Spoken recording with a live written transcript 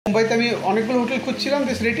মুম্বাইতে আমি অনেকগুলো হোটেল খুঁজছিলাম।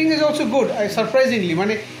 This rating is also good, surprisingly,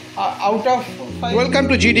 মানে out of 5। Welcome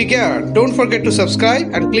to GD Care. Don't forget to subscribe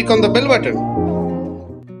and click on the bell button.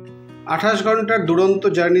 28 ঘন্টার দুরন্ত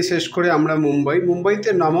journey শেষ করে আমরা মুম্বাইতে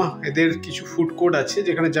নামা। এদের কিছু ফুড কোর্ট আছে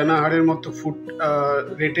যেখানে জানাহারের মতো ফুড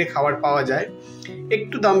রেটে খাবার পাওয়া যায়,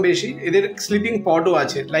 একটু দাম বেশি। এদের স্লিপিং পডও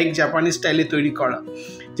আছে, লাইক জাপানিজ স্টাইলে তৈরি করা,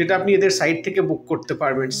 যেটা আপনি এদের সাইট থেকে বুক করতে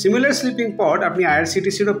পারবেন। সিমিলার স্লিপিং পড আপনি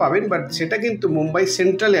IRCTCরও পাবেন, বাট সেটা কিন্তু মুম্বাই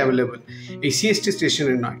সেন্ট্রালে অ্যাভেলেবল, এই CST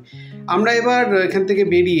স্টেশনে নয়। আমরা এবার এখান থেকে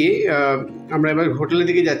বেরিয়ে আমরা এবার হোটেলের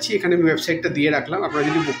দিকে যাচ্ছি। এখানে আমি ওয়েবসাইটটা দিয়ে রাখলাম, আপনারা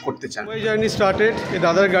যদি বুক করতে চান। Mumbai journey started. এই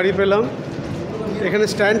দাদার গাড়ি পেলাম, এখানে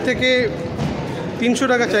স্ট্যান্ড থেকে 300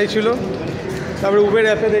 টাকা চাইছিল, তারপরে উবের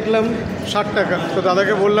অ্যাপে দেখলাম 60 টাকা। তো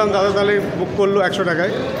দাদাকে বললাম, দাদা তাহলে বুক করলো 100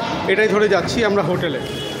 টাকায়। এটাই ধরে যাচ্ছি আমরা হোটেলে।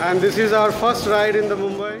 And this is our first ride in the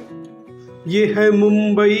Mumbai. ये है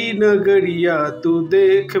মুম্বাই নগরিয়া তু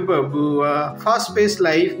দেখ বাবুয়া। ফাস্ট পেস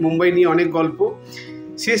লাইফ, মুম্বাই নিয়ে অনেক গল্প।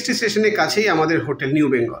 CST স্টেশনের কাছেই আমাদের hotel new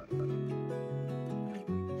Bengal.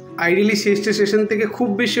 Ideally CST station থেকে খুব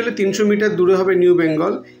বেশি হলে 300 মিটার দূরে হবে নিউ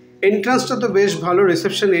বেঙ্গল। এন্ট্রান্সটা তো বেশ ভালো,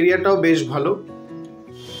 রিসেপশন এরিয়াটাও বেশ ভালো।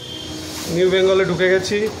 নিউ বেঙ্গলে ঢুকে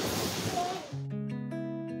গেছি,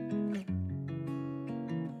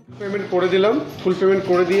 পেমেন্ট করে দিলাম। ফুল পেমেন্ট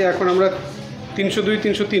করে দিয়ে এখন আমরা 302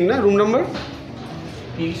 303 না রুম নাম্বার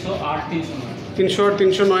 308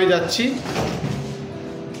 309 যাচ্ছি।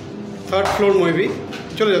 3rd floor maybe.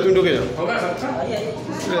 চলে যাও, তুমি ঢুকে যাও।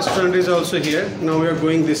 Restaurant is also here. Now we are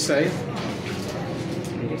going this side.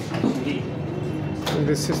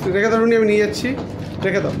 This is রেখে দাও, আমি নিয়ে যাচ্ছি।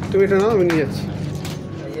 রেখে দাও, তুমি এটা নাও, আমি নিয়ে যাচ্ছি।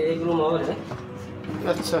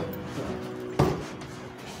 আচ্ছা,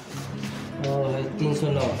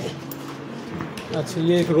 309। अच्छा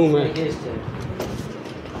ये एक रूम है।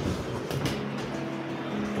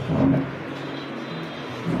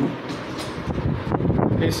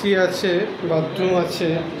 এসি আছে, বাথরুম আছে,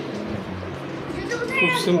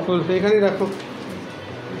 খুব সিম্পল। এখানেই রাখো,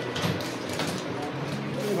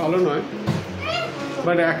 ভালো নয়,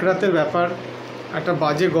 বাট এক রাতের ব্যাপার। একটা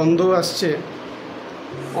বাজে গন্ধ আসছে।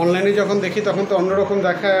 অনলাইনে যখন দেখি তখন তো অন্যরকম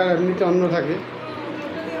দেখায়, আর এমনিতে অন্য থাকে,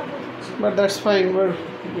 বাট দ্যাটস ফাইন। বাট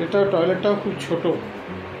এটা টয়লেটটাও খুব ছোট,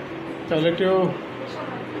 টয়লেটেও,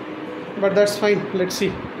 but that's fine. Let's see.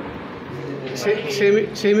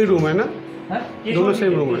 Same he room है ना? दोनों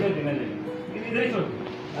सेम रूम है।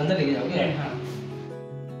 अंदर लेके जाओगे? हाँ।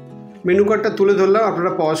 মেনু কার্ডটা তুলে ধরলাম,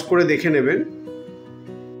 আপনারা পজ করে দেখে নেবেন।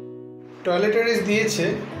 টয়লেটারিজ দিয়েছে,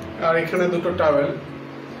 আর এখানে দুটো টাওয়েল।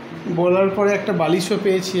 বলার পরে একটা বালিশও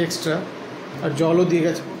পেয়েছি এক্সট্রা, আর জলও দিয়ে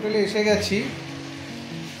গেছে। হোটেলে এসে গেছি,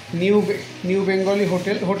 নিউ বেঙ্গলি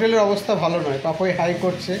হোটেল। হোটেলের অবস্থা ভালো নয়, পাপই হাই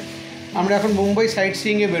করছে। আমরা এখন মুম্বাই সাইট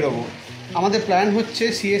সিইংয়ে বেরোবো। আমাদের প্ল্যান হচ্ছে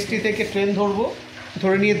CST থেকে ট্রেন ধরবো,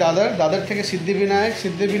 ধরে নিয়ে দাদার থেকে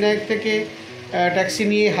সিদ্ধিবিনায়ক থেকে ট্যাক্সি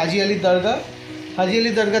নিয়ে হাজি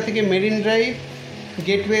আলি দরগা থেকে marine drive,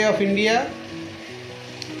 gateway of India,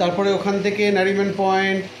 তারপরে ওখান থেকে নারিম্যান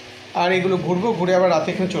পয়েন্ট, আর এগুলো ঘুরবো, ঘুরে আবার রাতে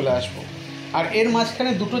এখানে চলে আসবো। আর এর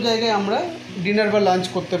মাঝখানে দুটো জায়গায় আমরা ডিনার বা লাঞ্চ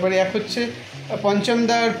করতে পারি। এক হচ্ছে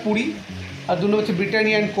পঞ্চমদার পুরী, আর 2 হচ্ছে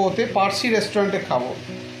ব্রিটানিয়া অ্যান্ড কোতে পার্সি রেস্টুরেন্টে খাবো।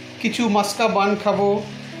 কিছু মাস্কা বান খাবো,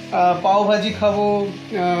 পাও ভাজি খাবো,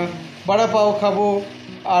 বড়া পাও খাবো,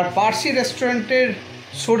 আর পার্সি রেস্টুরেন্টের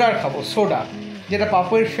সোডা খাবো, সোডা যেটা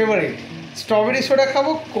পাপের ফেভারিট। স্ট্রবেরি সোডা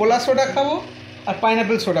খাবো, কোলা সোডা খাবো, আর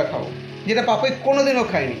পাইনাপেল সোডা খাবো, যেটা পাপে কোনোদিনও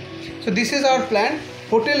খায়নি। So this is our plan.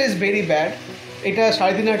 Hotel is very bad. এটা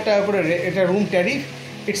 3,500 টাকা করে এটা room tariff.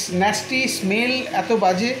 It's nasty, smell এত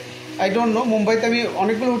বাজে। I don't know. মুম্বাইতে আমি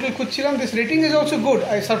অনেকগুলো হোটেল খুঁজছিলাম। This rating is also good,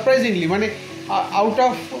 surprisingly, মানে out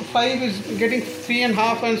of 5 is getting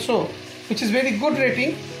 3.5 and so, which is very good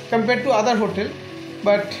rating compared to other hotel.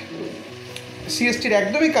 But CSTর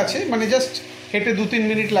একদমই কাছে, মানে জাস্ট হেঁটে 2-3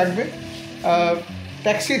 মিনিট লাগবে।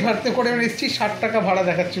 ট্যাক্সি ভাড়াতে করে এসেছি, 60 টাকা ভাড়া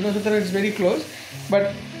দেখাচ্ছিলো, সুতরাং it's very close, but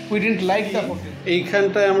we didn't like the hotel.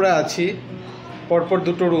 এইখানটায় আমরা আছি, পরপর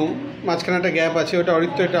দুটো রুম, মাঝখানে একটা গ্যাপ আছে, ওটা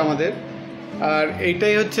অরিত্য, এটা আমাদের। আর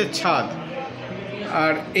এইটাই হচ্ছে ছাদ।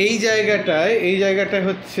 আর এই জায়গাটায়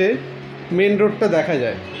হচ্ছে মেন রোডটা দেখা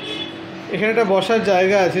যায়। এখানে একটা বসার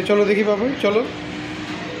জায়গা আছে, চলো দেখি পাবো, চলো।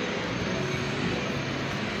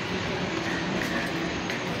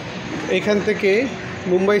 এখান থেকে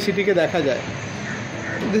মুম্বাই সিটিকে দেখা যায়।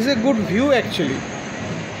 This is a good view, actually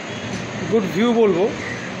good view বলবো।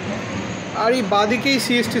 আর এই বাদিকেই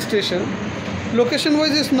CST station. Location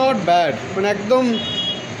wise is not bad, মানে একদম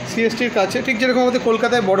CSTর কাছে, ঠিক যেরকম আমাদের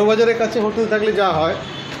কলকাতায় বড় বাজারের কাছে হোটেল থাকলে যা হয়।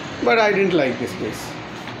 But I didn't like this place,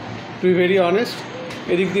 two be very honest.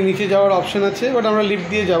 এদিক দিয়ে নিচে যাওয়ার অপশান আছে, বাট আমরা লিফট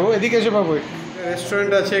দিয়ে যাবো। এদিকে এসে পাবো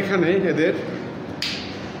রেস্টুরেন্ট আছে এখানে এদের।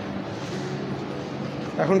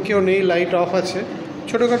 এখন কেউ নেই, লাইট অফ আছে।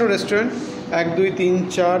 ছোটোখাটো রেস্টুরেন্ট, 1 2 3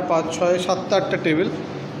 4 5 6 7 8টা টেবিল,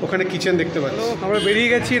 ওখানে কিচেন দেখতে পাচ্ছি। আমরা বেরিয়ে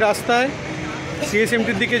গেছি রাস্তায়,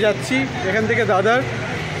 সিএসএমটির দিকে যাচ্ছি। এখান থেকে দাদার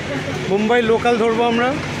মুম্বাই লোকাল ধরবো আমরা।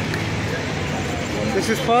 This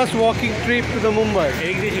is first walking trip to the Mumbai.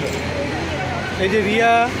 এই যে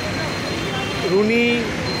Riya, Rooney,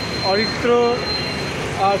 Aritra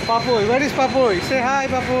R পাপই। Where is পাপই? Say high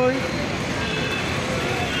পাপই।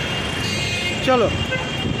 চলো।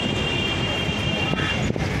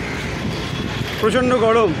 প্রচণ্ড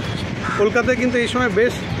গরম। কলকাতায় কিন্তু এই সময়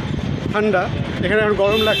বেশ ঠান্ডা, এখানে এখন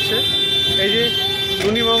গরম লাগছে। এই যে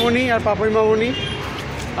রুনি মামনি আর পাপই মামনি,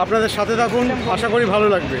 আপনাদের সাথে থাকুন, আশা করি ভালো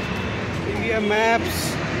লাগবে। ইন্ডিয়া ম্যাপস,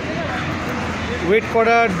 ওয়েট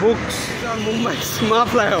করার বুকস, মুম্বাই স্মা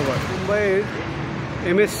ফ্লাইওভার, মুম্বাইয়ের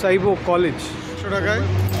MS সাইবো কলেজ। 100 টাকায়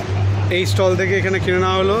এই স্টল থেকে এখানে কিনে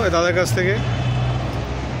নেওয়া হলো দাদার কাছ থেকে।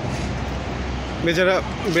 বেচারা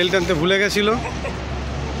বেল্ট আনতে ভুলে গেছিলো।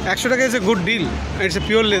 100 টাকা is a good deal. It's a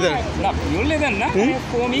pure leather. না পিওর লেদার না,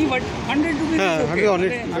 কমই, বাট 100 রুপিস। হ্যাঁ,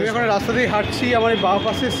 অনেক। আমি এখন রাস্তা দিয়ে হাঁটছি, আমার বাঁ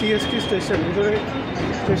পাশে CST স্টেশন, ভিতরে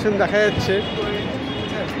স্টেশন দেখা যাচ্ছে।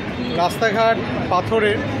 রাস্তাঘাট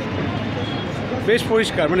পাথরের, বেশ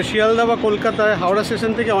পরিষ্কার, মানে শিয়ালদা বা কলকাতায় হাওড়া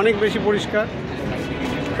স্টেশন থেকে অনেক বেশি পরিষ্কার।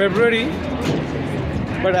 ফেব্রুয়ারি,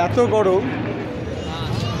 বাট এত গরম।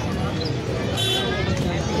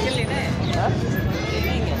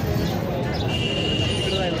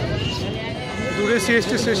 দূরে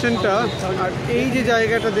CST স্টেশনটা, আর এই যে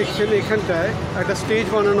জায়গাটা দেখছেন এখানটায় একটা স্টেজ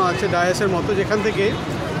বানানো আছে ডায়াসের মতো, যেখান থেকে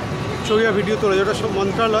ছবি আর ভিডিও তোলা, যেটা সব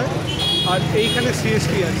মন্ত্রণালয়। আর এইখানে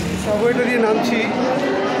CST আছে। সাবওয়েটা দিয়ে নামছি।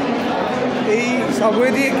 এই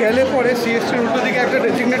সাবওয়ে দিয়ে গেলে পরে CSTর উল্টো দিকে একটা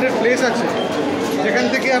ডেজিগনেটেড প্লেস আছে, যেখান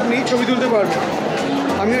থেকে আপনি ছবি তুলতে পারবেন।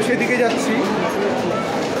 আমিও সেদিকে যাচ্ছি।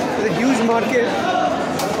 হিউজ মার্কেট,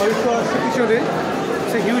 হয়তো আসছে পিছনে,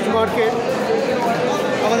 সে হিউজ মার্কেট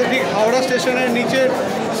আমাদের ঠিক হাওড়া স্টেশনের নিচের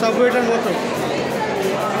সাবওয়েটার মতো।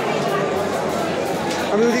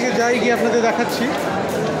 আমি ওদিকে যাই, গিয়ে আপনাদের দেখাচ্ছি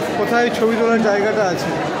কোথায় ছবি তোলার জায়গাটা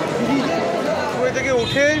আছে। সাবওয়ে থেকে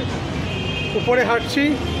উঠে উপরে হাঁটছি,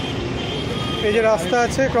 এই যে রাস্তা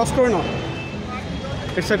আছে, ক্রস করে না।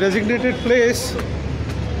 It's a designated place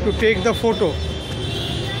to take the photo.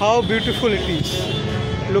 How beautiful it is.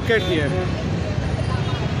 Look at here,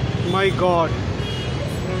 my god,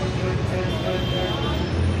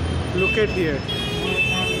 look at here,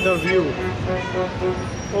 the view,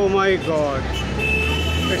 oh my god,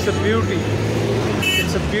 it's a beauty,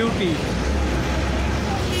 it's a beauty.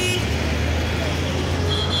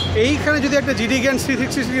 এইখানে যদি একটা GD জ্ঞান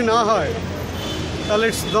 360 degree না হয়, তাহলে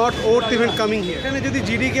it's not worth even coming here. এখানে যদি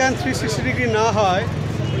GD জ্ঞান 360 ডিগ্রি না হয়,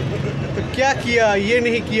 তো क्या किया, ये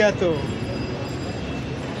नहीं किया तो।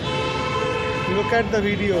 look at the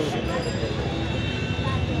video,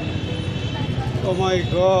 oh my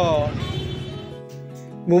god.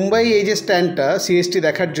 Mumbai এই যে স্ট্যান্ডটা CST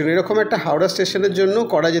দেখার জন্য, এরকম একটা হাওড়া স্টেশনের জন্য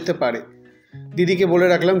করা যেতে পারে। দিদিকে বলে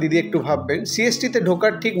রাখলাম, দিদি একটু ভাববেন। CSTতে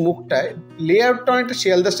ঢোকার ঠিক মুখটায় লেআউটটা অনেকটা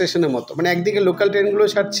শিয়ালদা স্টেশনের মতো, মানে একদিকে লোকাল ট্রেনগুলো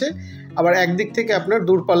ছাড়ছে, আবার একদিক থেকে আপনার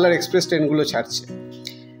দূরপাল্লার এক্সপ্রেস ট্রেনগুলো ছাড়ছে।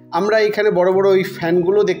 আমরা এখানে বড় বড় ওই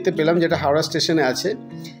ফ্যানগুলো দেখতে পেলাম, যেটা হাওড়া স্টেশনে আছে।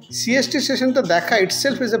 CST স্টেশনটা দেখা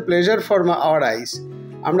itself is a pleasure for our eyes.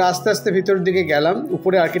 আমরা আস্তে আস্তে ভিতরের দিকে গেলাম,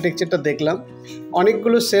 উপরে আর্কিটেকচারটা দেখলাম।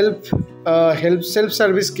 অনেকগুলো সেলফ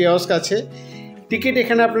সার্ভিস কিয়স্ক আছে। টিকিট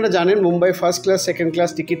এখানে আপনারা জানেন Mumbai first class, second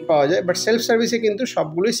class ticket পাওয়া যায়, বাট সেলফ সার্ভিসে কিন্তু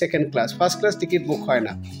সবগুলোই second class. First class ticket book হয়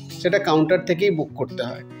না, সেটা কাউন্টার থেকেই বুক করতে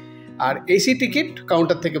হয়। আর এসি টিকিট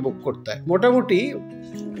কাউন্টার থেকে বুক করতে হয়। মোটামুটি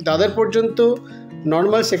দাদার পর্যন্ত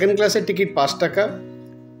নর্মাল সেকেন্ড ক্লাসের টিকিট 5 টাকা,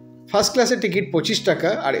 ফার্স্ট ক্লাসের টিকিট 25 টাকা,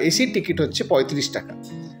 আর এসির টিকিট হচ্ছে 35 টাকা।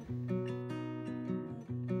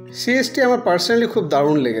 CST আমার পার্সোনালি খুব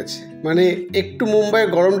দারুণ লেগেছে। মানে একটু মুম্বাইয়ের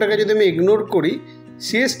গরমটাকে যদি আমি ইগনোর করি,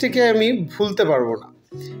 CSTকে আমি ভুলতে পারবো না।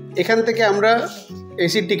 এখান থেকে আমরা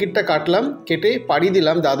এসির টিকিটটা কাটলাম, কেটে পাড়ি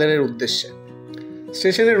দিলাম দাদরের উদ্দেশ্যে।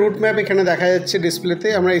 স্টেশনের রুট ম্যাপ এখানে দেখা যাচ্ছে ডিসপ্লেতে।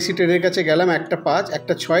 আমরা এসি ট্রেনের কাছে গেলাম, 1টা 5,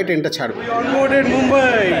 1টা 6 ট্রেনটা ছাড়বো। অনবোর্ডেড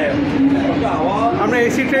মুম্বাই, আমরা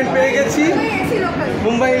এসি ট্রেন পেয়ে গেছি,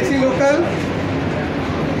 মুম্বাই এসি লোকাল।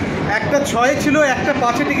 1টা 6 ছিল, 1টা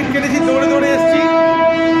 5-এ টিকিট কেটেছি, দৌড়ে দৌড়ে এসেছি।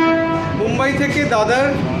 মুম্বাই থেকে দাদার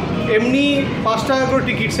এমনি 5 টাকা করে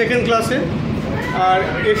টিকিট সেকেন্ড ক্লাসে, আর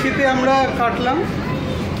এসিতে আমরা কাটলাম,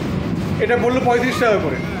 এটা বললো 35 টাকা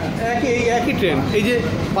করে। একই ট্রেন, এই যে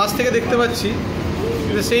পাশ থেকে দেখতে পাচ্ছি,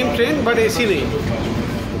 এটা সেম ট্রেন, বাট এসি নেই।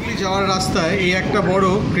 হুগলি যাওয়ার রাস্তায় এই একটা বড়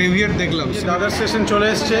গ্রেভিয়ার্ড দেখলাম। দাদার স্টেশন চলে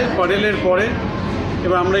এসছে পরেলের পরে।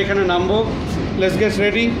 এবার আমরা এখানে নামবো। লেটস গেট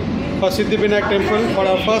রেডি ফর সিদ্ধি Vinayak temple for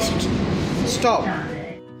our first stop.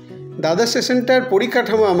 দাদার স্টেশনটার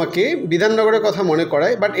পরিকাঠামো আমাকে বিধাননগরের কথা মনে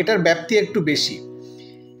করায়, বাট এটার ব্যাপ্তি একটু বেশি।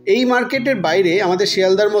 এই মার্কেটের বাইরে আমাদের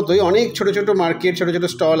শিয়ালদার মতোই অনেক ছোট ছোট মার্কেট, ছোট ছোট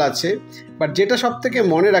স্টল আছে, বাট যেটা সবথেকে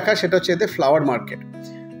মনে রাখা সেটা হচ্ছে এদের ফ্লাওয়ার মার্কেট।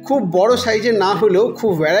 খুব বড় সাইজের না হলেও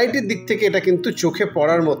খুব ভ্যারাইটির দিক থেকে এটা কিন্তু চোখে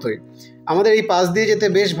পড়ার মতোই। আমাদের এই পাশ দিয়ে যেতে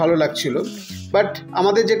বেশ ভালো লাগছিল, বাট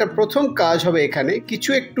আমাদের যেটা প্রথম কাজ হবে এখানে কিছু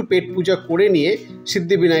একটু পেট পূজা করে নিয়ে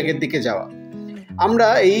সিদ্ধিবিনায়কের দিকে যাওয়া। আমরা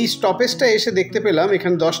এই স্টপেজটা এসে দেখতে পেলাম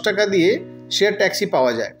এখানে 10 টাকা দিয়ে শেয়ার ট্যাক্সি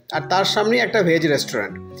পাওয়া যায়, আর তার সামনেই একটা ভেজ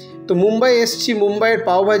রেস্টুরেন্ট। তো মুম্বাই এসছি, মুম্বাইয়ের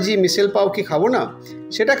পাওভাজি মিসেল পাও কি খাবো না,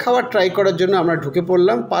 সেটা খাওয়ার ট্রাই করার জন্য আমরা ঢুকে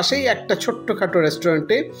পড়লাম পাশেই একটা ছোট্টখাটো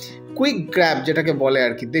রেস্টুরেন্টে, কুইক গ্র্যাব যেটাকে বলে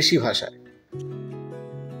আর কি দেশি ভাষায়।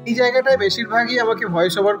 এই জায়গাটায় বেশিরভাগই আমাকে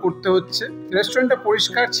ভয়েস ওভার করতে হচ্ছে। রেস্টুরেন্টটা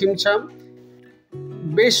পরিষ্কার, ছিমছাম,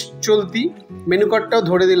 বেশ চলতি। মেনু কার্ডটাও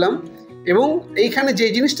ধরে দিলাম, এবং এইখানে যে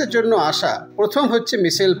জিনিসটার জন্য আসা প্রথম হচ্ছে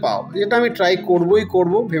মিসেল পাও, যেটা আমি ট্রাই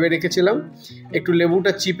করব ভেবে রেখেছিলাম। একটু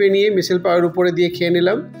লেবুটা চিপে নিয়ে মিসেল পাওয়ের উপরে দিয়ে খেয়ে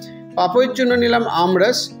নিলাম। পাপড়ের জন্য নিলাম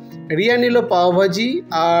আমরস, রিয়া নিল পাওভাজি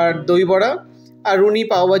আর দই বড়া, আর রুনি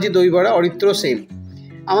পাওভাজি দই বড়া, অরিত্র সেম।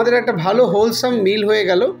 আমাদের একটা ভালো হোলসাম মিল হয়ে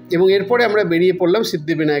গেল, এবং এরপরে আমরা বেরিয়ে পড়লাম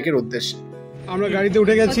সিদ্ধিবিনায়কের উদ্দেশ্যে। আমরা গাড়িতে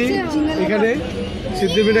উঠে গেছি, এখানে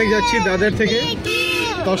সিদ্ধিবিনায়ক যাচ্ছি দাদার থেকে।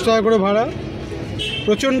 10 টাকা করে ভাড়া,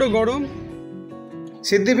 প্রচণ্ড গরম।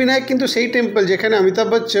 সিদ্ধিবিনায়ক কিন্তু সেই টেম্পল যেখানে অমিতাভ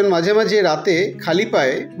বচ্চন মাঝে মাঝে রাতে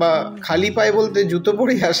খালি পায়ে বলতে জুতো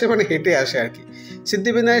পরেই আসে, মানে হেঁটে আসে আর কি।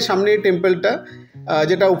 সিদ্ধিবিনায়কের সামনে এই টেম্পলটা,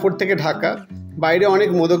 যেটা উপর থেকে ঢাকা। বাইরে অনেক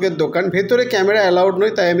মোদকের দোকান, ভেতরে ক্যামেরা অ্যালাউড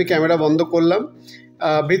নয়, তাই আমি ক্যামেরা বন্ধ করলাম।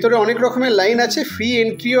 ভেতরে অনেক রকমের লাইন আছে, ফ্রি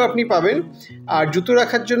এন্ট্রিও আপনি পাবেন। আর জুতো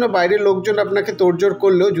রাখার জন্য বাইরের লোকজন আপনাকে তোড়জোড়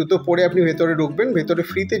করলেও জুতো পরে আপনি ভেতরে ঢুকবেন, ভেতরে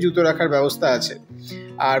ফ্রিতে জুতো রাখার ব্যবস্থা আছে।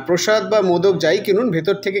 আর প্রসাদ বা মোদক যাই কিনুন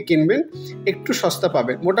ভেতর থেকে কিনবেন, একটু সস্তা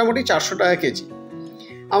পাবেন, মোটামুটি 400 টাকা কেজি।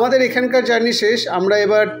 আমাদের এখানকার জার্নি শেষ। আমরা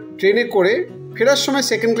এবার ট্রেনে করে ফেরার সময়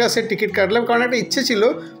সেকেন্ড ক্লাসের টিকিট কাটলাম, কারণ একটা ইচ্ছে ছিল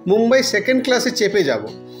মুম্বাই সেকেন্ড ক্লাসে চেপে যাব।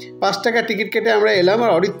 5 টাকা টিকিট কেটে আমরা এলাম।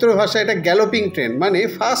 আর অরিত্র ভাষায় এটা গ্যালোপিং ট্রেন, মানে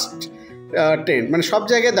ফাস্ট ট্রেন, মানে সব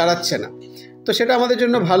জায়গায় দাঁড়াচ্ছে না। তো সেটা আমাদের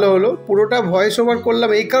জন্য ভালো হলো। পুরোটা ভয়েস ওভার করলাম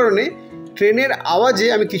এই কারণে, ট্রেনের আওয়াজে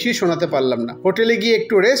আমি কিছুই শোনাতে পারলাম না। হোটেলে গিয়ে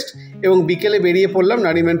একটু রেস্ট, এবং বিকেলে বেরিয়ে পড়লাম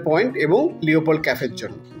নারিম্যান পয়েন্ট এবং লিওপোল্ড ক্যাফের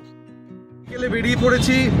জন্য। বিকেলে বেরিয়ে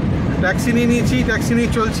পড়েছি, ট্যাক্সি নিয়েছি, ট্যাক্সি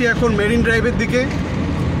নিয়ে চলছি এখন মেরিন ড্রাইভের দিকে।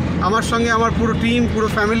 আমার সঙ্গে আমার পুরো টিম, পুরো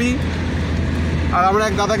ফ্যামিলি, আর আমরা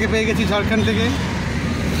এক দাদাকে পেয়ে গেছি ঝাড়খণ্ড থেকে।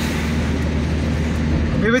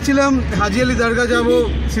 ভেবেছিলাম হাজি আলি দরগা যাবো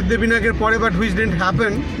সিদ্ধিবিনায়কের পরে, but which didn't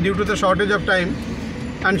happen due to the shortage of time,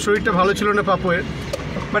 and শরীরটা ভালো ছিল না পাপুয়ের।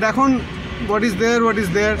 বাট এখন what is there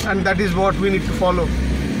and that is what we need to follow.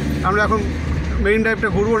 আমরা এখন মেরিন ড্রাইভটা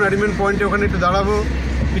ঘুরবো, নারিম্যান পয়েন্টে ওখানে একটু দাঁড়াবো,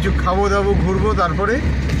 কিছু খাবো দাবো, ঘুরবো। তারপরে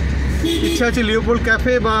ইচ্ছা আছে লিওপোল্ড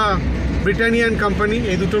ক্যাফে বা ব্রিটানিয়া অ্যান্ড কোম্পানি,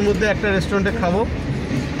 এই দুটোর মধ্যে একটা রেস্টুরেন্টে খাবো।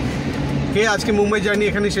 খেয়ে আজকে মুম্বাই জার্নি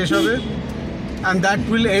এখানে শেষ হবে, and that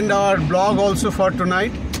will end our vlog also for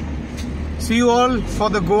tonight. See you all for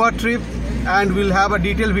the Goa trip, and we'll have a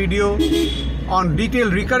detailed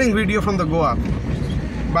recurring video from the Goa.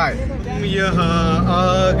 Bye. यहाँ आ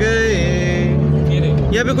गए।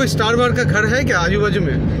 यहाँ पे कोई स्टार बार का घर है क्या आजू बाजू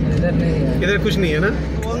में? इधर नहीं है, इधर कुछ नहीं है ना।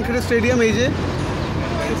 वानखेड़े स्टेडियम এই যে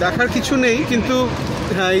দেখার কিছু নেই, কিন্তু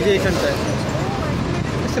হ্যাঁ এই যে এখানটায়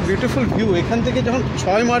ইটস এ বিউটিফুল ভিউ। এখান থেকে যখন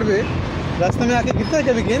 6 মারবে রাস্তা में आके कितना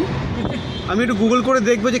कभी गेंद, আমি একটু গুগল করে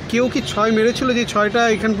দেখবো যে কেউ কি 6 মেরেছিল, যে 6টা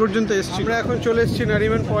এখান পর্যন্ত এসেছি। আমরা এখন চলে এসেছি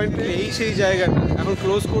নারিম্যান পয়েন্টে। এই সেই জায়গাটা এখন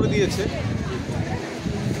ক্লোজ করে দিয়েছে,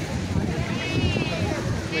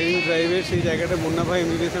 মেরিন ড্রাইভের সেই জায়গাটা মুন্না ভাই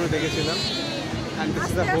এমবিবিএস আমি দেখেছিলাম। And this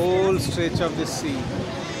is the whole stretch of this C,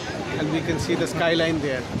 and we can see the skyline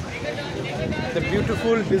there, the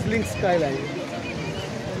beautiful ডিজলিং skyline.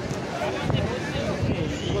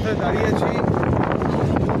 কোথায় দাঁড়িয়ে আছি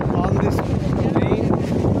অন দিস প্লেন,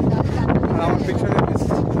 আমার পিছনে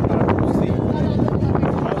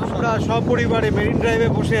আমরা সপরিবারে মেরিন ড্রাইভে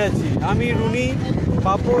বসে আছি। আমি, রুনি,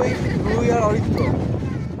 পাপই, রুই আর অরিত্র।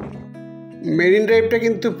 মেরিন ড্রাইভটা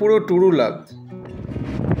কিন্তু পুরো টুরুলাভ।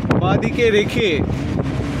 বাঁদিকে রেখে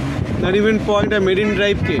নারিম্যান পয়েন্ট আর মেরিন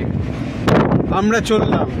ড্রাইভকে আমরা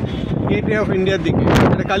চললাম গেটওয়ে অফ ইন্ডিয়ার দিকে।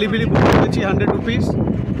 একটা কালীপিলি বুক করেছি 100 রুপিস,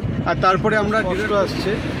 আর তারপরে আমরা ডিরেক্ট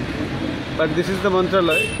আসছে। বাট দিস ইজ দ্য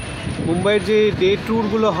মন্ত্রালয়। মুম্বাইয়ের যে ডে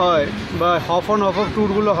ট্যুরগুলো হয় বা হফ অন হফ অফ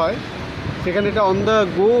ট্যুরগুলো হয়, সেখানে এটা অন দ্য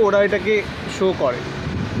গো ওরা এটাকে শো করে।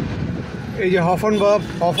 এই যে হফ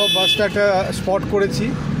অফ বাসটা একটা স্পট করেছি,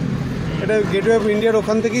 এটা গেটওয়ে অফ ইন্ডিয়ার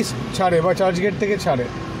ওখান থেকেই ছাড়ে বা চার্চ গেট থেকে ছাড়ে।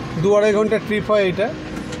 2-2.5 ঘন্টা ট্রিপ হয় এইটা,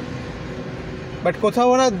 বাট কোথাও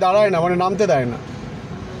ওরা দাঁড়ায় না, মানে নামতে দেয় না।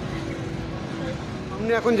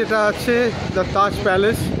 সামনে এখন যেটা আছে দ্য তাজ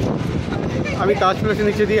প্যালেস, আমি তাজ প্যালেসের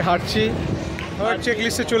নিচে দিয়ে হাঁটছি। থার্ড চেক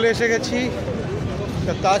লিস্টে চলে এসে গেছি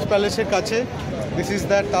তাজ প্যালেসের কাছে। This is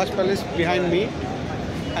the Taj palace behind me,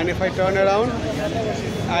 and if I turn around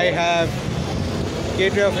I have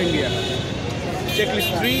gateway of India.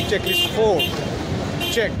 Checklist 3, checklist 4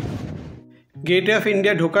 check. Gateway of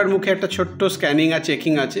India ঢোকার মুখে একটা ছোট্ট স্ক্যানিং আর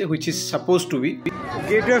চেকিং আছে, which is suppose two B.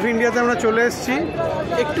 Gateway of ইন্ডিয়াতে আমরা চলে এসেছি।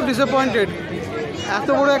 একটু ডিসঅ্যাপয়েন্টেড, এত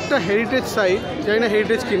বড় একটা হেরিটেজ সাইট, জানি না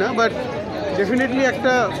হেরিটেজ কিনা, বাট ডেফিনেটলি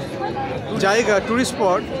একটা জায়গা, ট্যুরিস্ট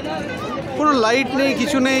স্পট, কোনো লাইট নেই,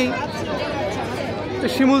 কিছু নেই,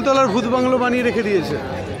 শিমুলতলার ভূত বাংলো বানিয়ে রেখে দিয়েছে।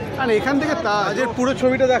 আর এখান থেকে তাজের পুরো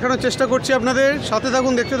ছবিটা দেখানোর চেষ্টা করছি আপনাদের, সাথে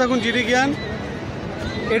থাকুন, দেখতে থাকুন জিডি জ্ঞান।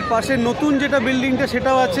 এর পাশে নতুন যেটা বিল্ডিংটা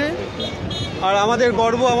সেটাও আছে, আর আমাদের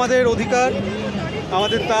গর্ব, আমাদের অধিকার,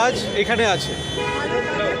 আমাদের তাজ এখানে আছে।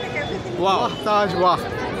 বাহ তাজ বাহ,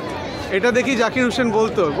 এটা দেখি জাকির হোসেন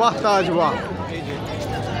বলতো, বাহ তাজ বাহ।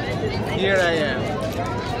 Here I am,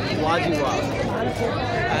 ওয়াজি বাহ।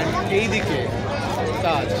 And এইদিকে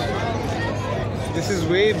তাজ। This is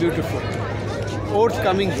way beautiful. Earth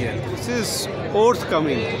coming here. This is earth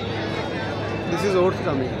coming. This is earth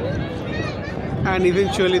coming. And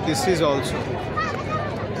eventually this is also.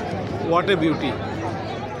 What a beauty.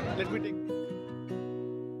 Let me take.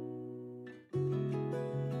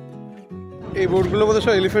 এই বোটগুলো বোধহয়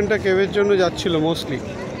সব এলিফ্যান্টা কেভের জন্য যাচ্ছিল মোস্টলি।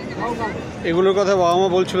 এগুলোর কথা বাবা মা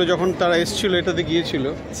বলছিল যখন তারা এসেছিল, এটাতে গিয়েছিল।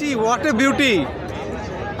 C what a beauty.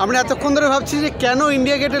 আমরা এতক্ষণ ধরে ভাবছি যে কেন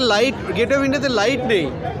ইন্ডিয়া গেটের লাইট, গেট অফ ইন্ডিয়াতে লাইট নেই,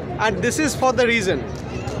 and this is for the reason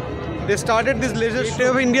they started this laser. Gate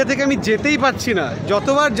of India থেকে আমি যেতেই পারছি না,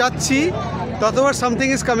 যতবার যাচ্ছি ততবার something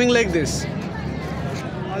is coming like this.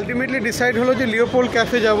 Ultimately decide হলো যে লিওপোল্ড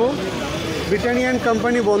ক্যাফে যাব। ব্রিটানিয়ান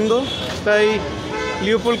কোম্পানি বন্ধ, তাই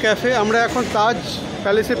লিওপোল্ড ক্যাফে। আমরা এখন তাজ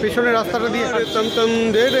প্যালেসের পেছনের রাস্তাটা দিয়ে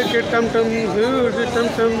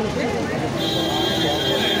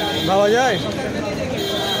ভাবা যায়।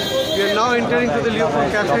 We are now entering to the Leopold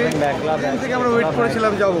cafe. থেকে আমরা ওয়েট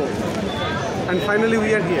করেছিলাম যাব, and finally we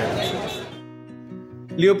are here.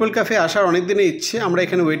 Leopold cafe আসার অনেক দিনের ইচ্ছে। আমরা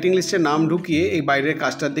এখানে ওয়েটিং লিস্টে নাম ঢুকিয়ে এই বাইরের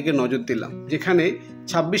কাজটার দিকে নজর দিলাম, যেখানে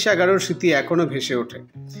 26/11 স্মৃতি এখনও ভেসে ওঠে।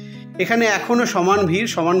 এখানে এখনও সমান ভিড়,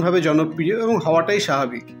 সমানভাবে জনপ্রিয়, এবং হওয়াটাই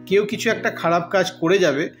স্বাভাবিক। কেউ কিছু একটা খারাপ কাজ করে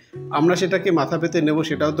যাবে, আমরা সেটাকে মাথা পেতে নেব,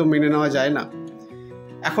 সেটাও তো মেনে নেওয়া যায় না।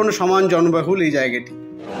 এখনও সমান জনবহুল এই জায়গাটি।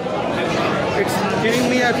 It's giving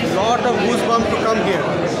me a lot of goosebumps to come here,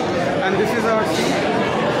 and this is our seat.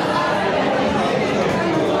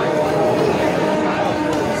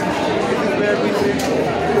 This is where we sit.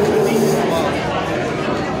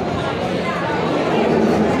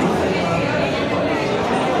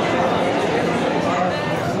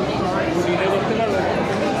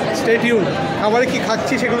 Stay tuned. খাবারে কি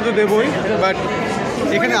খাচ্ছি সেগুলো তো দেবই, বাট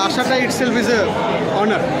এখানে আসাটা itself is a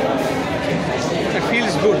honor. It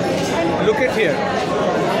feels good. Look at here.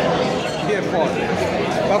 Dear Paul.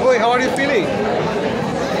 Baboy, how are you feeling?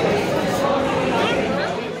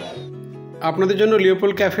 আপনাদের জন্য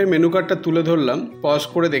লিওপোল্ড ক্যাফের মেনু কার্ডটা তুলে ধরলাম, পজ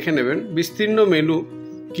করে দেখে নেবেন। বিস্তীর্ণ মেনু,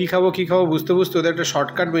 কী খাবো বুঝতে বুঝতে ওদের একটা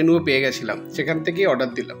শর্টকাট মেনুও পেয়ে গেছিলাম, সেখান থেকেই অর্ডার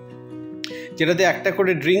দিলাম, যেটাতে একটা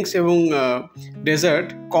করে ড্রিঙ্কস এবং ডেজার্ট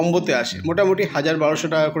কম্বোতে আসে। মোটামুটি 1000-1200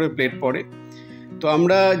 টাকা করে প্লেট পড়ে। তো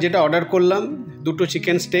আমরা যেটা অর্ডার করলাম, 2টো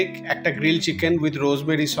চিকেন স্টেক, একটা grill chicken with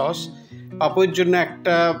rosemary sauce, পাপড়ের জন্য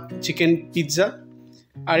একটা চিকেন পিৎজা,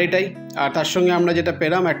 আর এটাই। আর তার সঙ্গে আমরা যেটা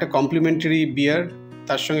পেলাম, একটা কমপ্লিমেন্টারি বিয়ার,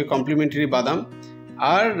 তার সঙ্গে কমপ্লিমেন্টারি বাদাম,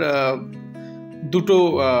 আর 2টো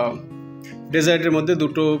ডেজার্টের মধ্যে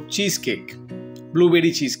 2টো cheese cake,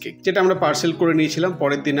 blueberry cheese cake, যেটা আমরা পার্সেল করে নিয়েছিলাম,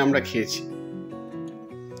 পরের দিনে আমরা খেয়েছি।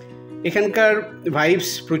 এখানকার ভাইবস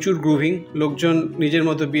প্রচুর গ্রুভিং, লোকজন নিজের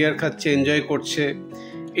মতো বিয়ার খাচ্ছে, এনজয় করছে।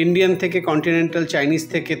 ইন্ডিয়ান থেকে কন্টিনেন্টাল, চাইনিজ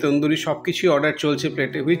থেকে তন্দুরি, সব কিছুই অর্ডার চলছে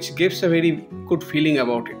প্লেটে, which gives a very good feeling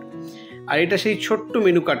about it. আর এটা সেই ছোট্ট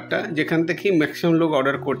মেনু কার্ডটা যেখান থেকেই ম্যাক্সিমাম লোক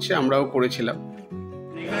অর্ডার করছে, আমরাও করেছিলাম।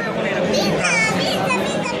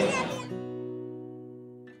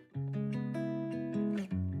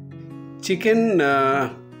 চিকেন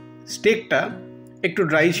স্টেকটা একটু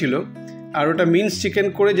ড্রাই ছিল, আর ওটা মিন্স চিকেন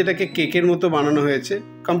করে যেটাকে কেকের মতো বানানো হয়েছে।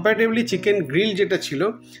 কম্পারেটিভলি চিকেন গ্রিল যেটা ছিল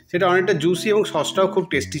সেটা অনেকটা জুসি, এবং সসটাও খুব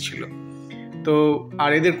টেস্টি ছিল। তো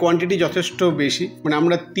আর এদের কোয়ান্টিটি যথেষ্ট বেশি, মানে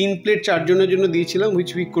আমরা 3 প্লেট 4 জনের জন্য দিয়েছিলাম, হুইচ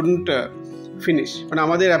উই কুডন্ট ফিনিশ। মানে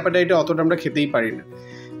আমাদের অ্যাপাটাইটে অতটা আমরা খেতেই পারি না।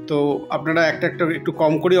 তো আপনারা একটা একটু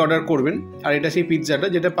কম করে অর্ডার করবেন। আর এটা সেই পিৎজাটা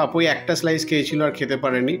যেটা পাপই একটা স্লাইস খেয়েছিল আর খেতে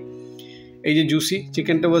পারেনি। এই যে জুসি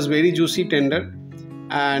চিকেনটা was very juicy, tender,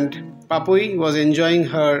 and পাপই was enjoying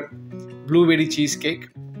her blueberry cheese cake.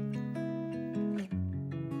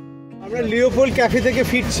 আমরা লিওপোল্ড ক্যাফে থেকে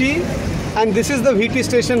ফিরছি, and this is the VT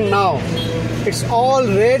station now. It's all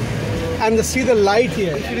red and see the light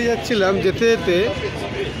here. ফিরে যাচ্ছিলাম, যেতে যেতে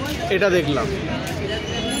এটা দেখলাম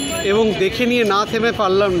এবং দেখে নিয়ে না থেমে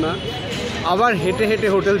পারলাম না, আবার হেঁটে হেঁটে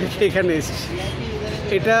হোটেল থেকে এখানে এসেছি।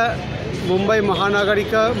 এটা মুম্বাই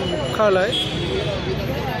মহানগরিকা মুখ্যালয়,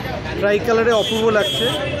 ট্রাই কালারে অপূর্ব লাগছে।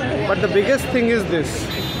 But the biggest thing is this,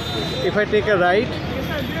 if I take a ride,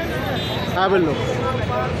 have a look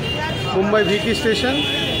Mumbai VT station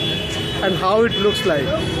and how it looks like.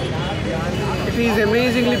 It is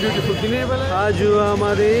amazingly beautiful. দিনের বেলা আজও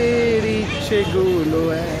আমাদের ইচ্ছেগুলো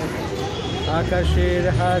এক আকাশের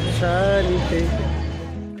হাত ছাড়িতে।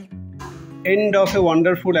 End of a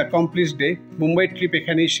wonderful accomplished day. Mumbai trip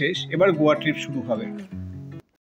এখানেই শেষ, এবার Goa trip শুরু হবে।